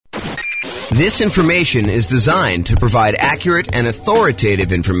This information is designed to provide accurate and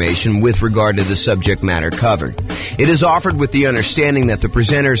authoritative information with regard to the subject matter covered. It is offered with the understanding that the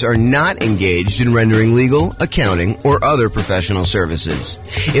presenters are not engaged in rendering legal, accounting, or other professional services.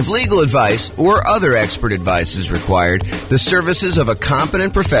 If legal advice or other expert advice is required, the services of a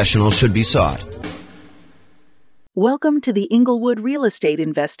competent professional should be sought. Welcome to the Inglewood Real Estate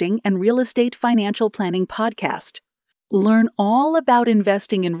Investing and Real Estate Financial Planning Podcast. Learn all about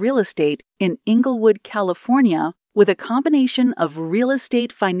investing in real estate in Inglewood, California, with a combination of real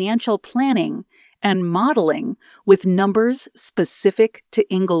estate financial planning and modeling with numbers specific to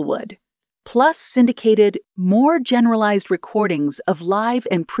Inglewood, plus syndicated, more generalized recordings of live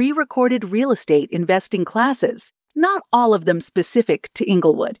and pre-recorded real estate investing classes, not all of them specific to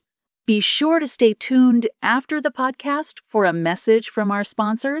Inglewood. Be sure to stay tuned after the podcast for a message from our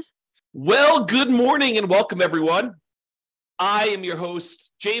sponsors. Well, good morning and welcome, everyone. I am your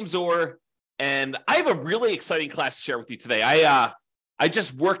host, James Orr, and I have a really exciting class to share with you today. I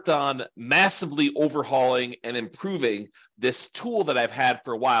just worked on massively overhauling and improving this tool that I've had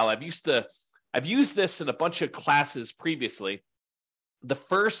for a while. I've used this in a bunch of classes previously. The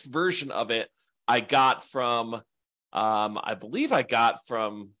first version of it I got from, I believe I got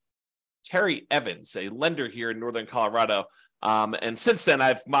from Terry Evans, a lender here in Northern Colorado. And since then,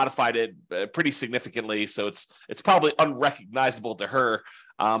 I've modified it pretty significantly, so it's probably unrecognizable to her.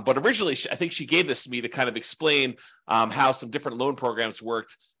 But originally, I think she gave this to me to kind of explain how some different loan programs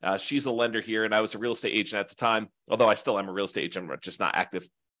worked. She's a lender here, and I was a real estate agent at the time, although I still am a real estate agent, I'm just not active.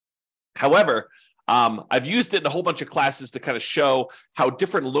 However, I've used it in a whole bunch of classes to kind of show how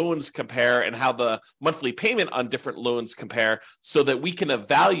different loans compare and how the monthly payment on different loans compare so that we can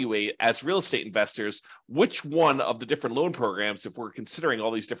evaluate as real estate investors which one of the different loan programs, if we're considering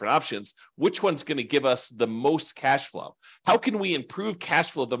all these different options, which one's going to give us the most cash flow. How can we improve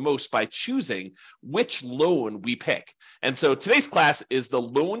cash flow the most by choosing which loan we pick? And so today's class is the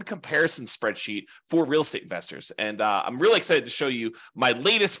loan comparison spreadsheet for real estate investors. And I'm really excited to show you my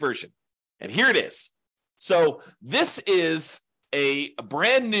latest version. And here it is. So this is a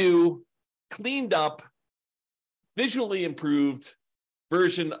brand new, cleaned up, visually improved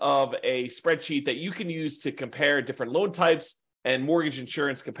version of a spreadsheet that you can use to compare different loan types and mortgage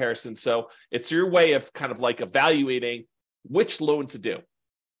insurance comparisons. So it's your way of kind of like evaluating which loan to do.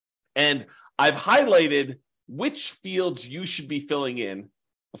 And I've highlighted which fields you should be filling in.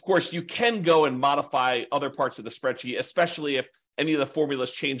 Of course, you can go and modify other parts of the spreadsheet, especially if any of the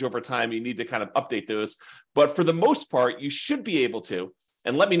formulas change over time. You need to kind of update those. But for the most part, you should be able to.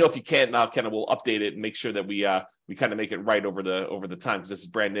 And let me know if you can't. Now, kind of we'll update it and make sure that we kind of make it right over the time, because this is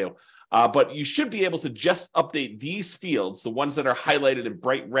brand new. But you should be able to just update these fields, the ones that are highlighted in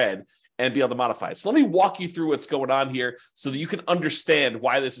bright red, and be able to modify it. So let me walk you through what's going on here so that you can understand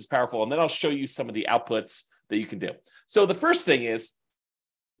why this is powerful. And then I'll show you some of the outputs that you can do. So the first thing is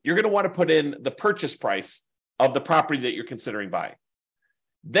you're going to want to put in the purchase price of the property that you're considering buying.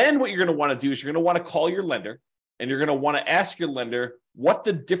 Then what you're going to want to do is you're going to want to call your lender, and you're going to want to ask your lender what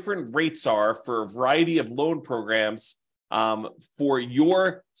the different rates are for a variety of loan programs for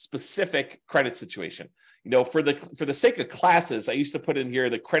your specific credit situation. You know, for the sake of classes, I used to put in here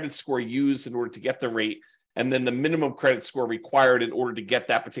the credit score used in order to get the rate, and then the minimum credit score required in order to get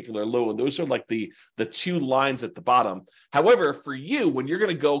that particular loan. Those are like the two lines at the bottom. However, for you, when you're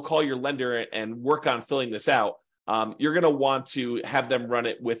going to go call your lender and work on filling this out, you're going to want to have them run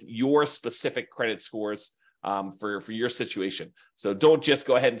it with your specific credit scores for your situation. So don't just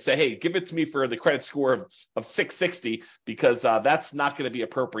go ahead and say, hey, give it to me for the credit score of 660, because that's not going to be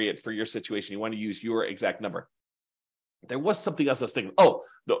appropriate for your situation. You want to use your exact number. There was something else I was thinking. Oh,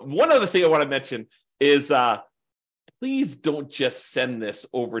 one other thing I want to mention is please don't just send this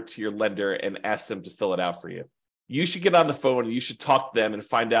over to your lender and ask them to fill it out for you. You should get on the phone and you should talk to them and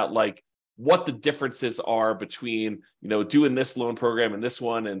find out like what the differences are between, you know, doing this loan program and this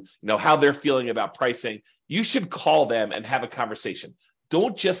one, and, you know, how they're feeling about pricing. You should call them and have a conversation.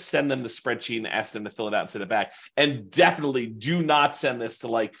 Don't just send them the spreadsheet and ask them to fill it out and send it back. And definitely do not send this to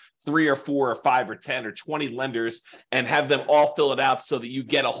like 3 or 4 or 5 or 10 or 20 lenders and have them all fill it out so that you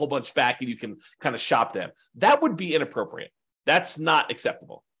get a whole bunch back and you can kind of shop them. That would be inappropriate. That's not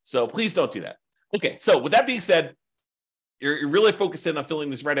acceptable. So please don't do that. Okay, so with that being said, you're really focusing on filling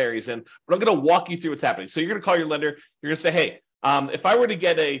these red areas in, but I'm going to walk you through what's happening. So you're going to call your lender. You're going to say, hey, if I were to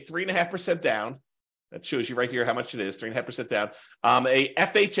get a 3.5% down, that shows you right here how much it is, 3.5% down, a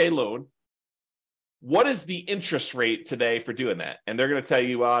FHA loan, what is the interest rate today for doing that? And they're going to tell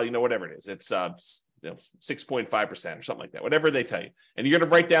you, you know, whatever it is. It's 6.5% or something like that, whatever they tell you. And you're going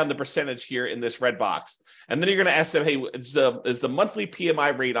to write down the percentage here in this red box. And then you're going to ask them, hey, is the monthly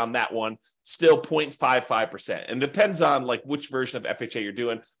PMI rate on that one still 0.55%? And it depends on like which version of FHA you're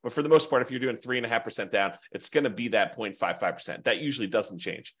doing. But for the most part, if you're doing 3.5% down, it's going to be that 0.55%. That usually doesn't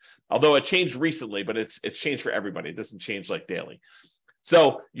change. Although it changed recently, but it's changed for everybody. It doesn't change like daily.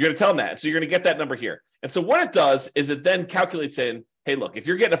 So you're going to tell them that. So you're going to get that number here. And so what it does is it then calculates in, hey, look, if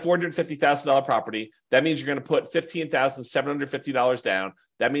you're getting a $450,000 property, that means you're going to put $15,750 down.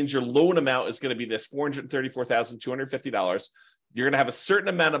 That means your loan amount is going to be this $434,250. You're going to have a certain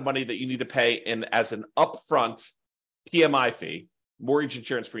amount of money that you need to pay in as an upfront PMI fee, mortgage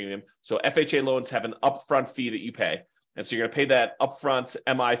insurance premium. So FHA loans have an upfront fee that you pay. And so you're going to pay that upfront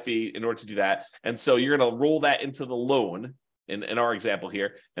MI fee in order to do that. And so you're going to roll that into the loan in our example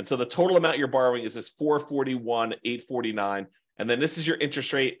here. And so the total amount you're borrowing is this $441,849. And then this is your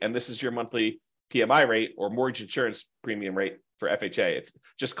interest rate, and this is your monthly PMI rate or mortgage insurance premium rate for FHA. It's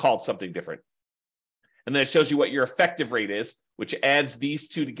just called something different. And then it shows you what your effective rate is, which adds these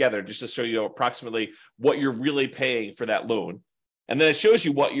two together just to show you approximately what you're really paying for that loan. And then it shows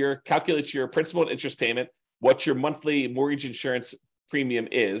you calculates your principal and interest payment, what your monthly mortgage insurance premium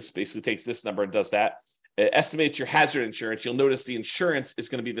is, basically takes this number and does that. It estimates your hazard insurance. You'll notice the insurance is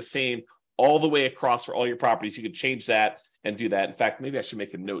going to be the same all the way across for all your properties. You can change that and do that. In fact, maybe I should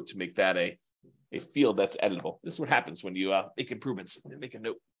make a note to make that a field that's editable. This is what happens when you make improvements. Let me make a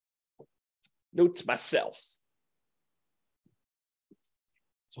note. Note to myself.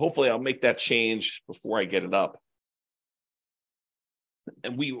 So hopefully I'll make that change before I get it up.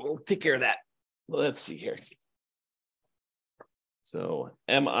 And we will take care of that. Let's see here. So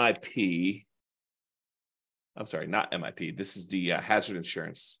MIP. I'm sorry, not MIP. This is the hazard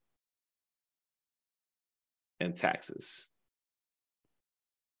insurance and taxes.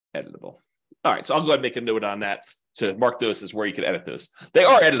 Editable. All right, so I'll go ahead and make a note on that to mark those as where you can edit those. They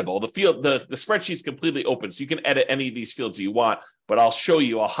are editable. The spreadsheet is completely open, so you can edit any of these fields you want, but I'll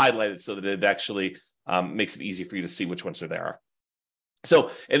highlight it so that it actually makes it easy for you to see which ones there are.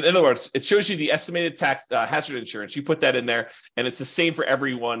 So in other words, it shows you the estimated tax hazard insurance. You put that in there, and it's the same for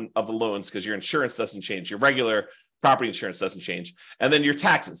every one of the loans because your insurance doesn't change. Your regular property insurance doesn't change. And then your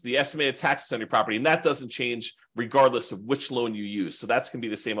taxes, the estimated taxes on your property, and that doesn't change regardless of which loan you use. So that's going to be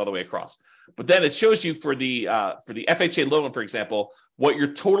the same all the way across. But then it shows you for the FHA loan, for example, what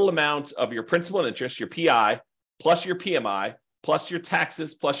your total amount of your principal and interest, your PI, plus your PMI, plus your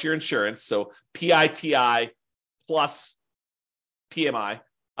taxes, plus your insurance. So PITI plus PMI,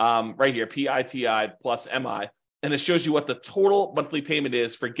 right here, PITI plus MI, and it shows you what the total monthly payment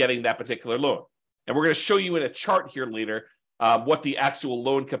is for getting that particular loan. And we're going to show you in a chart here later what the actual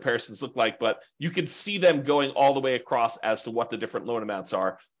loan comparisons look like, but you can see them going all the way across as to what the different loan amounts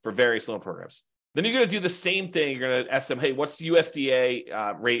are for various loan programs. Then you're going to do the same thing. You're going to ask them, hey, what's the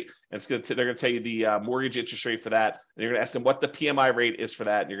USDA rate? And they're going to tell you the mortgage interest rate for that. And you're going to ask them what the PMI rate is for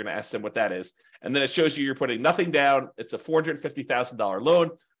that. And you're going to ask them what that is. And then it shows you you're putting nothing down. It's a $450,000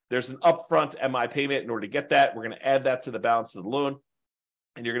 loan. There's an upfront MI payment in order to get that. We're going to add that to the balance of the loan.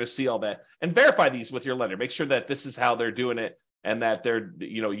 And you're going to see all that and verify these with your lender. Make sure that this is how they're doing it and that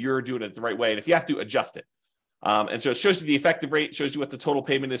you're doing it the right way. And if you have to, adjust it. And so it shows you the effective rate, shows you what the total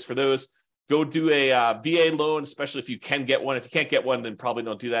payment is for those. Go do a VA loan, especially if you can get one. If you can't get one, then probably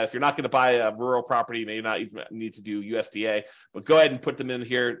don't do that. If you're not going to buy a rural property, you may not even need to do USDA, but go ahead and put them in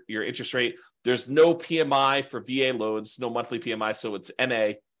here, your interest rate. There's no PMI for VA loans, no monthly PMI, so it's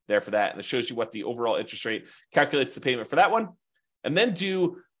NA there for that. And it shows you what the overall interest rate calculates the payment for that one. And then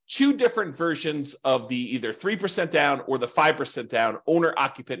do two different versions of the either 3% down or the 5% down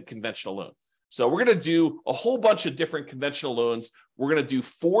owner-occupant conventional loan. So we're going to do a whole bunch of different conventional loans. We're going to do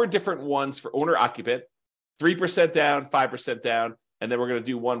 4 different ones for owner-occupant, 3% down, 5% down, and then we're going to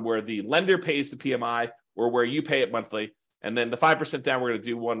do one where the lender pays the PMI or where you pay it monthly. And then the 5% down, we're going to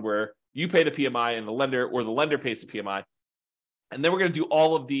do one where you pay the PMI and the lender pays the PMI. And then we're going to do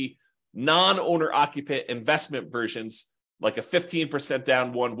all of the non-owner-occupant investment versions, like a 15%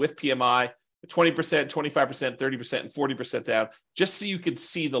 down one with PMI, 20%, 25%, 30%, and 40% down, just so you can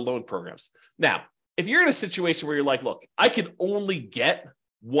see the loan programs. Now, if you're in a situation where you're like, look, I can only get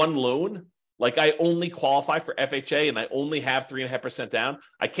one loan, like I only qualify for FHA and I only have 3.5% down,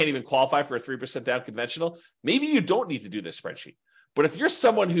 I can't even qualify for a 3% down conventional, maybe you don't need to do this spreadsheet. But if you're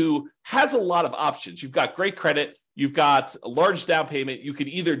someone who has a lot of options, you've got great credit, you've got a large down payment, you could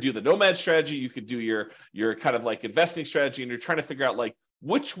either do the nomad strategy, you could do your kind of like investing strategy, and you're trying to figure out like,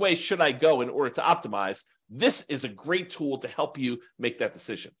 which way should I go in order to optimize? This is a great tool to help you make that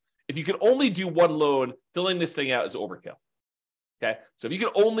decision. If you can only do one loan, filling this thing out is overkill. Okay. So if you can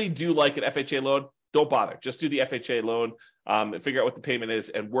only do like an FHA loan, don't bother. Just do the FHA loan, and figure out what the payment is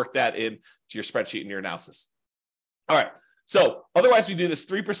and work that in to your spreadsheet and your analysis. All right. So otherwise, we do this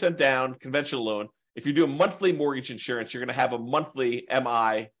 3% down conventional loan. If you're doing monthly mortgage insurance, you're going to have a monthly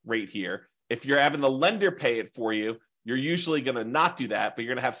MI rate here. If you're having the lender pay it for you, you're usually going to not do that, but you're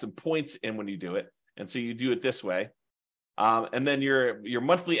going to have some points in when you do it. And so you do it this way. And then your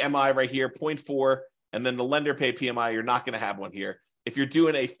monthly MI right here, 0.4, and then the lender pay PMI, you're not going to have one here. If you're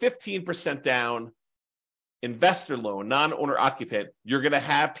doing a 15% down investor loan, non-owner occupant, you're going to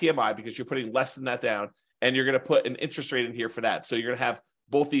have PMI because you're putting less than that down, and you're going to put an interest rate in here for that. So you're going to have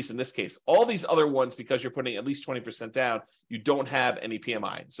both these in this case. All these other ones, because you're putting at least 20% down, you don't have any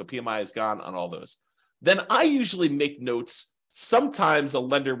PMI. So PMI is gone on all those. Then I usually make notes. Sometimes a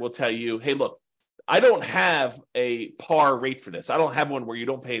lender will tell you, hey, look, I don't have a par rate for this. I don't have one where you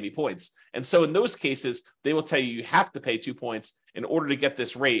don't pay any points. And so in those cases, they will tell you you have to pay 2 points in order to get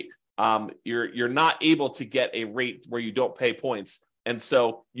this rate. You're not able to get a rate where you don't pay points. And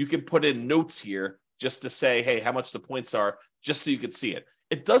so you can put in notes here just to say, hey, how much the points are, just so you can see it.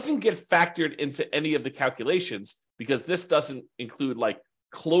 It doesn't get factored into any of the calculations because this doesn't include like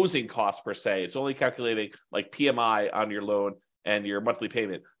closing costs per se. It's only calculating like PMI on your loan and your monthly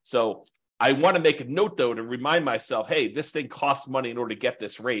payment. So I want to make a note, though, to remind myself, hey, this thing costs money in order to get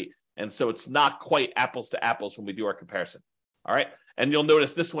this rate. And so it's not quite apples to apples when we do our comparison. All right. And you'll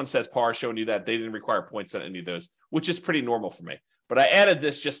notice this one says par, showing you that they didn't require points on any of those, which is pretty normal for me. But I added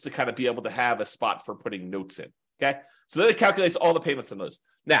this just to kind of be able to have a spot for putting notes in. Okay. So then it calculates all the payments on those.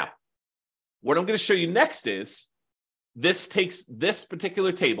 Now, what I'm going to show you next is this takes this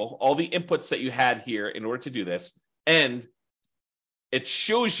particular table, all the inputs that you had here in order to do this, and it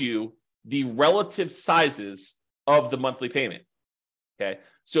shows you the relative sizes of the monthly payment. Okay.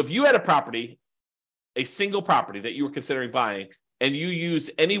 So if you had a property, a single property that you were considering buying, and you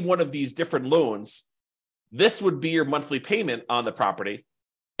use any one of these different loans, this would be your monthly payment on the property,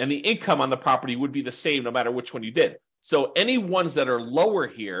 and the income on the property would be the same no matter which one you did. So any ones that are lower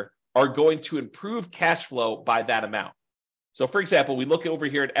here are going to improve cash flow by that amount. So for example, we look over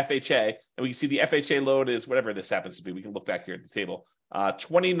here at FHA, and we can see the FHA loan is whatever this happens to be. We can look back here at the table,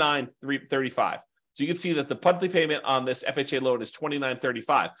 $29,335. So you can see that the monthly payment on this FHA loan is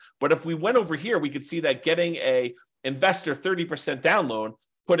 $29,335. But if we went over here, we could see that getting a investor 30% down loan,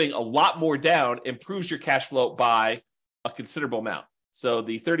 putting a lot more down, improves your cash flow by a considerable amount. So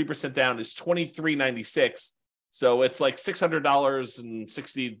the 30% down is $23.96. So it's like $600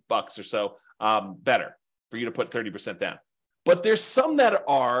 or so better for you to put 30% down. But there's some that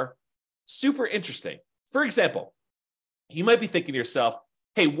are super interesting. For example, you might be thinking to yourself,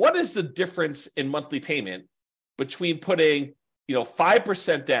 hey, what is the difference in monthly payment between putting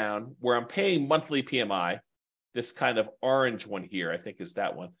 5% down where I'm paying monthly PMI, this kind of orange one here, I think is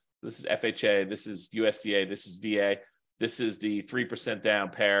that one. This is FHA, this is USDA, this is VA, this is the 3% down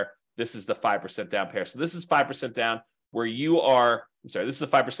pair, this is the 5% down pair. So this is 5% down where you are, this is the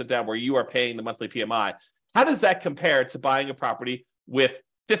 5% down where you are paying the monthly PMI. How does that compare to buying a property with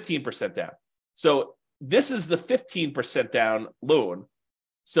 15% down? So this is the 15% down loan.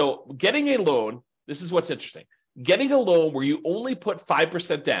 So getting a loan, this is what's interesting. Getting a loan where you only put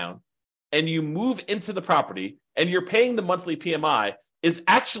 5% down and you move into the property and you're paying the monthly PMI is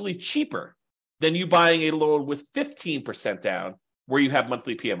actually cheaper than you buying a loan with 15% down where you have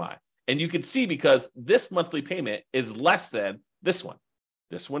monthly PMI. And you can see because this monthly payment is less than this one.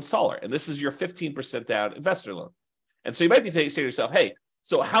 This one's taller, and this is your 15% down investor loan. And so you might be saying to yourself, hey,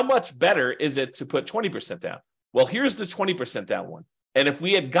 so how much better is it to put 20% down? Well, here's the 20% down one. And if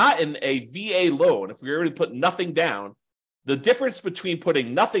we had gotten a VA loan, if we already put nothing down, the difference between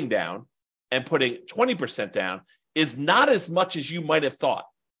putting nothing down and putting 20% down is not as much as you might have thought,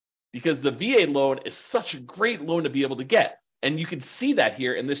 because the VA loan is such a great loan to be able to get. And you can see that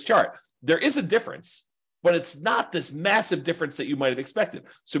here in this chart. There is a difference, but it's not this massive difference that you might have expected.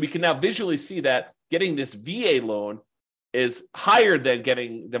 So we can now visually see that getting this VA loan is higher than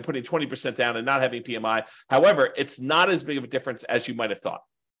putting 20% down and not having PMI. However, it's not as big of a difference as you might have thought.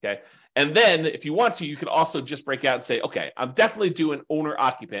 Okay. And then if you want to, you can also just break out and say, okay, I'm definitely doing owner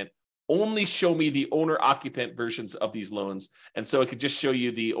occupant. Only show me the owner occupant versions of these loans. And so it could just show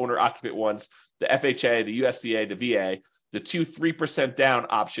you the owner occupant ones, the FHA, the USDA, the VA, the 3% down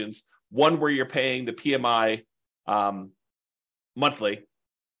options, one where you're paying the PMI monthly,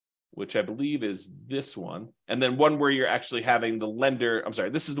 which I believe is this one. And then one where you're actually having the lender,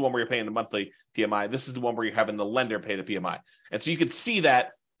 this is the one where you're paying the monthly PMI. This is the one where you're having the lender pay the PMI. And so you can see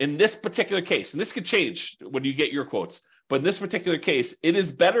that in this particular case, and this could change when you get your quotes, but in this particular case, it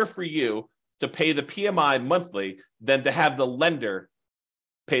is better for you to pay the PMI monthly than to have the lender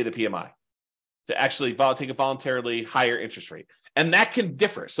pay the PMI. to actually take a voluntarily higher interest rate. And that can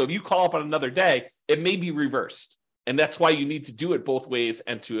differ. So if you call up on another day, it may be reversed. And that's why you need to do it both ways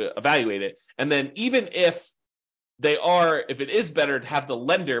and to evaluate it. And then even if it is better to have the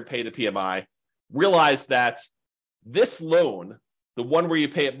lender pay the PMI, realize that this loan, the one where you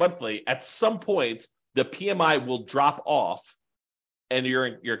pay it monthly, at some point, the PMI will drop off and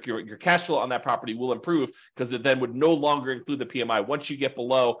your cash flow on that property will improve because it then would no longer include the PMI once you get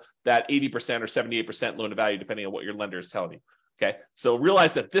below that 80% or 78% loan to value, depending on what your lender is telling you. Okay, so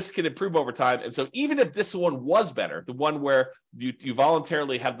realize that this can improve over time. And so even if this one was better, the one where you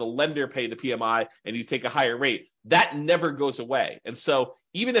voluntarily have the lender pay the PMI and you take a higher rate, that never goes away. And so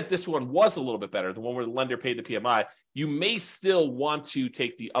even if this one was a little bit better, the one where the lender paid the PMI, you may still want to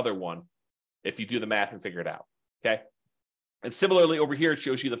take the other one if you do the math and figure it out. Okay. And similarly over here, it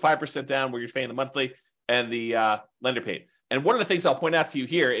shows you the 5% down where you're paying the monthly and the lender paid. And one of the things I'll point out to you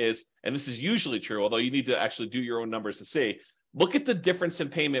here is, and this is usually true, although you need to actually do your own numbers to see, look at the difference in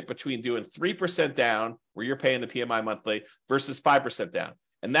payment between doing 3% down, where you're paying the PMI monthly, versus 5% down.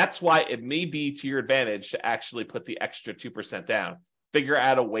 And that's why it may be to your advantage to actually put the extra 2% down. Figure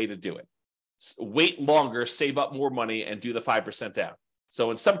out a way to do it. Wait longer, save up more money, and do the 5% down.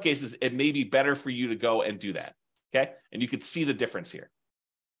 So in some cases, it may be better for you to go and do that. Okay? And you can see the difference here.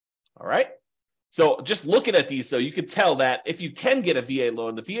 All right? So just looking at these, though, you can tell that if you can get a VA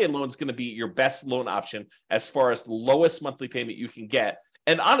loan, the VA loan is going to be your best loan option as far as the lowest monthly payment you can get.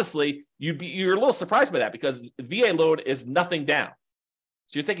 And honestly, you're a little surprised by that because the VA loan is nothing down.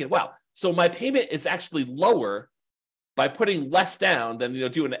 So you're thinking, wow, so my payment is actually lower by putting less down than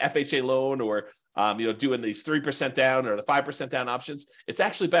doing an FHA loan or doing these 3% down or the 5% down options. It's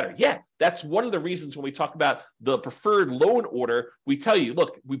actually better. Yeah, that's one of the reasons when we talk about the preferred loan order, we tell you,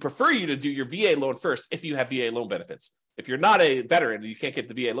 look, we prefer you to do your VA loan first if you have VA loan benefits. If you're not a veteran and you can't get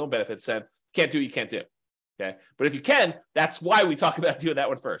the VA loan benefits, then can't do what you can't do. Okay, but if you can, that's why we talk about doing that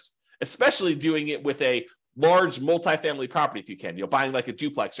one first, especially doing it with a large multifamily property if you can, buying like a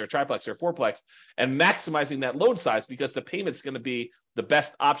duplex or a triplex or a fourplex and maximizing that loan size because the payment's going to be the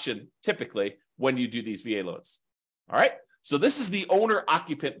best option typically when you do these VA loans. All right. So this is the owner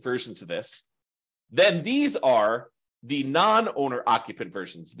occupant versions of this. Then these are the non-owner occupant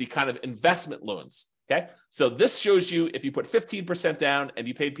versions, the kind of investment loans. Okay. So this shows you if you put 15% down and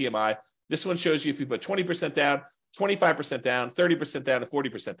you paid PMI. This one shows you if you put 20% down, 25% down, 30% down, and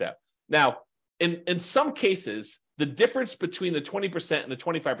 40% down. Now, in some cases, the difference between the 20% and the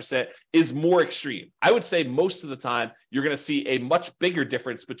 25% is more extreme. I would say most of the time, you're going to see a much bigger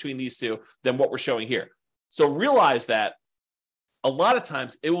difference between these two than what we're showing here. So realize that a lot of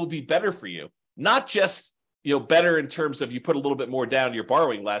times it will be better for you, not just better in terms of you put a little bit more down, you're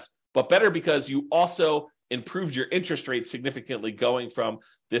borrowing less, but better because you also improved your interest rate significantly going from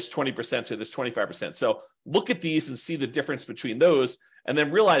this 20% to this 25%. So look at these and see the difference between those. And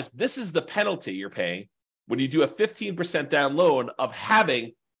then realize this is the penalty you're paying when you do a 15% down loan of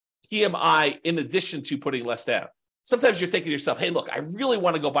having PMI in addition to putting less down. Sometimes you're thinking to yourself, hey, look, I really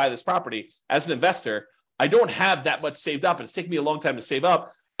want to go buy this property as an investor. I don't have that much saved up. It's taking me a long time to save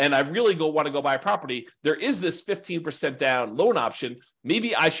up. And I really want to go buy a property. There is this 15% down loan option.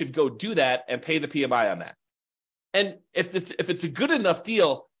 Maybe I should go do that and pay the PMI on that. And if it's a good enough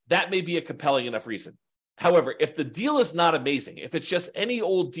deal, that may be a compelling enough reason. However, if the deal is not amazing, if it's just any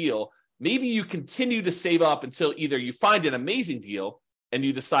old deal, maybe you continue to save up until either you find an amazing deal and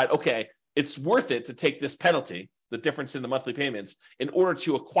you decide, okay, it's worth it to take this penalty, the difference in the monthly payments, in order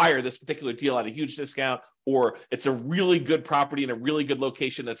to acquire this particular deal at a huge discount, or it's a really good property in a really good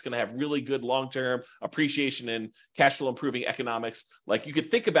location that's going to have really good long-term appreciation and cash flow improving economics. Like you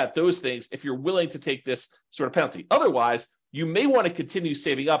could think about those things if you're willing to take this sort of penalty. Otherwise, you may want to continue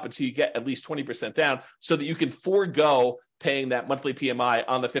saving up until you get at least 20% down so that you can forego paying that monthly PMI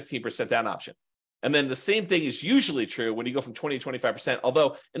on the 15% down option. And then the same thing is usually true when you go from 20 to 25%,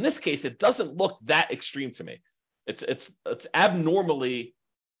 although in this case, it doesn't look that extreme to me. It's an abnormally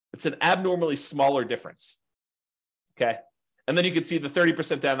smaller difference. Okay. And then you can see the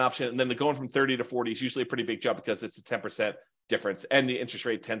 30% down option, and then the going from 30 to 40 is usually a pretty big jump because it's a 10% difference, and the interest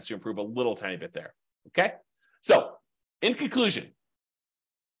rate tends to improve a little tiny bit there. Okay. So in conclusion,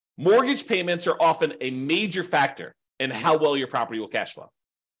 mortgage payments are often a major factor in how well your property will cash flow.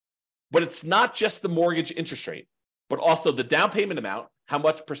 But it's not just the mortgage interest rate, but also the down payment amount, how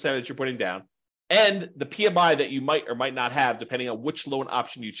much percentage you're putting down, and the PMI that you might or might not have, depending on which loan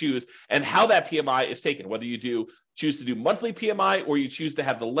option you choose, and how that PMI is taken, whether you choose to do monthly PMI or you choose to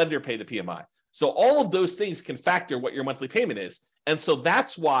have the lender pay the PMI. So all of those things can factor what your monthly payment is. And so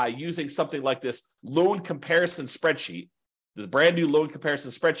that's why using something like this loan comparison spreadsheet, this brand new loan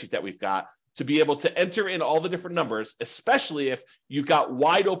comparison spreadsheet that we've got, to be able to enter in all the different numbers, especially if you've got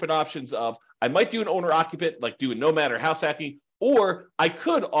wide open options of, I might do an owner occupant, like do a nomad or house hacking, or I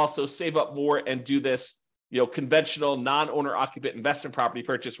could also save up more and do this, conventional non-owner occupant investment property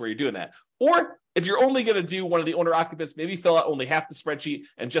purchase where you're doing that. Or if you're only going to do one of the owner occupants, maybe fill out only half the spreadsheet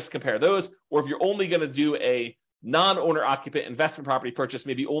and just compare those. Or if you're only going to do a non-owner occupant investment property purchase,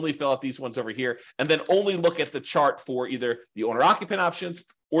 maybe only fill out these ones over here, and then only look at the chart for either the owner occupant options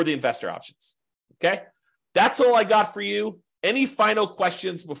or the investor options. Okay. That's all I got for you. Any final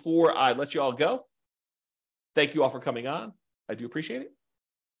questions before I let you all go? Thank you all for coming on. I do appreciate it.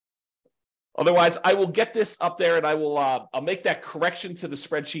 Otherwise, I will get this up there and I'll make that correction to the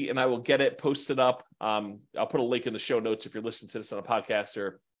spreadsheet and I will get it posted up. I'll put a link in the show notes if you're listening to this on a podcast,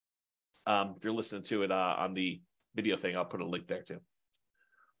 or if you're listening to it on the video thing, I'll put a link there too.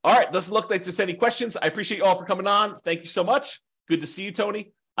 All right. Doesn't look like there's any questions. I appreciate you all for coming on. Thank you so much. Good to see you,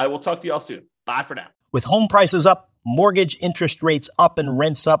 Tony. I will talk to you all soon. Bye for now. With home prices up, mortgage interest rates up, and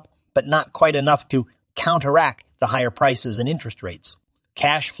rents up, but not quite enough to counteract the higher prices and interest rates,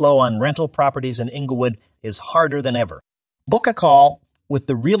 cash flow on rental properties in Inglewood is harder than ever. Book a call with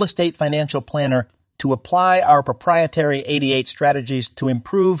the Real Estate Financial Planner to apply our proprietary 88 strategies to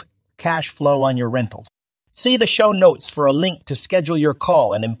improve cash flow on your rentals. See the show notes for a link to schedule your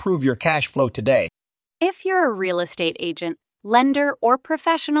call and improve your cash flow today. If you're a real estate agent, lender, or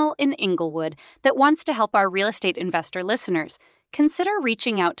professional in Inglewood that wants to help our real estate investor listeners, consider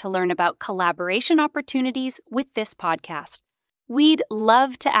reaching out to learn about collaboration opportunities with this podcast. We'd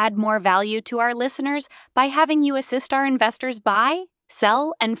love to add more value to our listeners by having you assist our investors buy,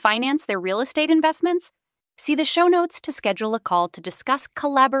 sell, and finance their real estate investments. See the show notes to schedule a call to discuss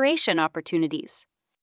collaboration opportunities.